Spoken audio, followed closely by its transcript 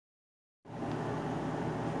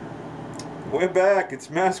We're back. It's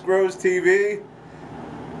Mass Grows TV.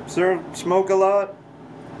 Sir, smoke a lot.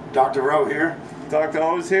 Dr. Rowe here. Dr.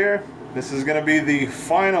 O's here. This is going to be the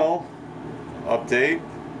final update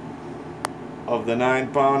of the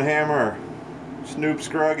 9-pound hammer. Snoop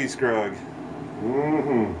Scroggy Scrog.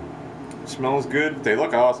 Smells good. They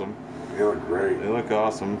look awesome. They look great. They look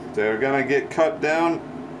awesome. They're going to get cut down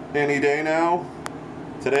any day now.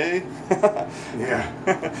 Today. Yeah.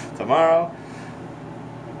 Tomorrow.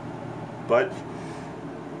 But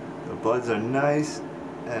the buds are nice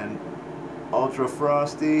and ultra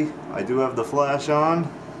frosty. I do have the flash on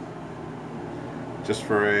just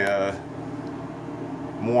for a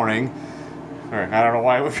warning. Or, I don't know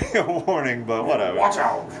why it would be a warning, but whatever. Watch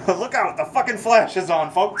out! Look out! The fucking flash is on,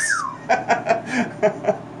 folks.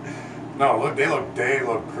 No, look, they look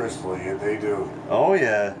crystally. They do. Oh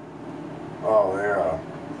yeah. Oh,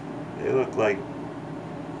 they look like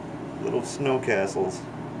little snow castles.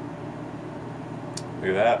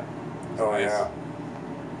 Look at that. Oh nice. yeah.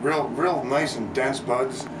 Real nice and dense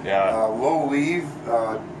buds. Yeah. Low leaf.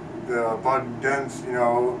 The bud dense. You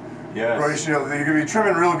know. Yes. Ratio. You're gonna be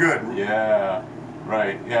trimming real good. Yeah.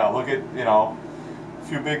 Right. Yeah. Look at a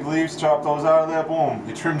few big leaves. Chop those out of there. Boom.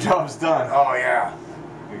 Your trim job's done. Oh yeah.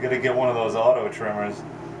 You gotta get one of those auto trimmers.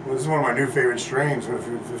 Well, this is one of my new favorite strains.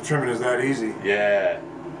 If trimming is that easy. Yeah.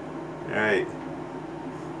 Right.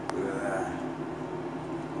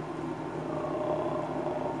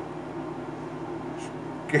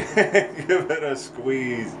 Give it a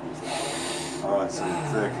squeeze. Oh, it's so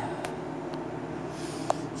thick.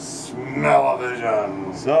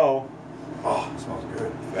 Smell-o-vision. So, oh, it smells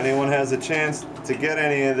good. if anyone has a chance to get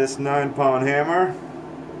any of this 9-pound hammer,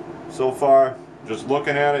 so far, just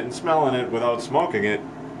looking at it and smelling it without smoking it,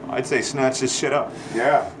 I'd say snatch this shit up.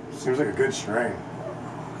 Yeah, seems like a good strain.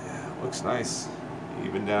 Yeah, looks nice.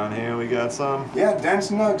 Even down here we got some. Yeah, dense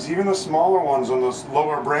nugs. Even the smaller ones on those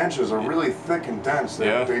lower branches are really thick and dense.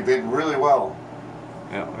 They did really well.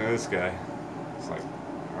 Yeah, look at this guy. It's like,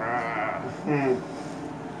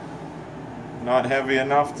 not heavy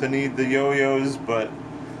enough to need the yo-yos, but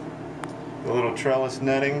the little trellis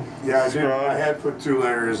netting. Yeah, I had put 2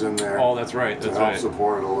 layers in there. Oh, that's right. That's to help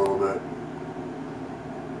support it a little bit.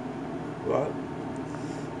 But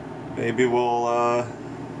maybe we'll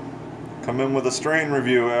come in with a strain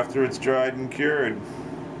review after it's dried and cured.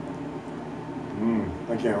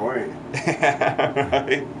 I can't wait.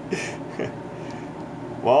 Right?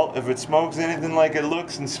 Well, if it smokes anything like it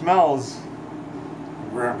looks and smells,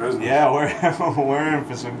 we're in business. yeah, we're in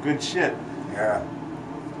for some good shit. Yeah.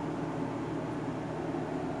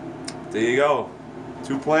 There you go.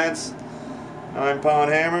 2 plants,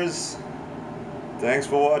 9-pound hammers. Thanks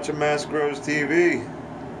for watching Mass Grows TV.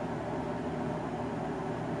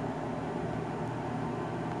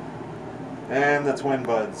 And the twin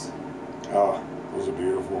buds. Oh, those are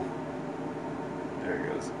beautiful. There he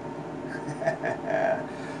goes.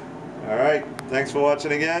 Alright, thanks for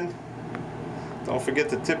watching again. Don't forget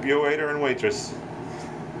to tip your waiter and waitress.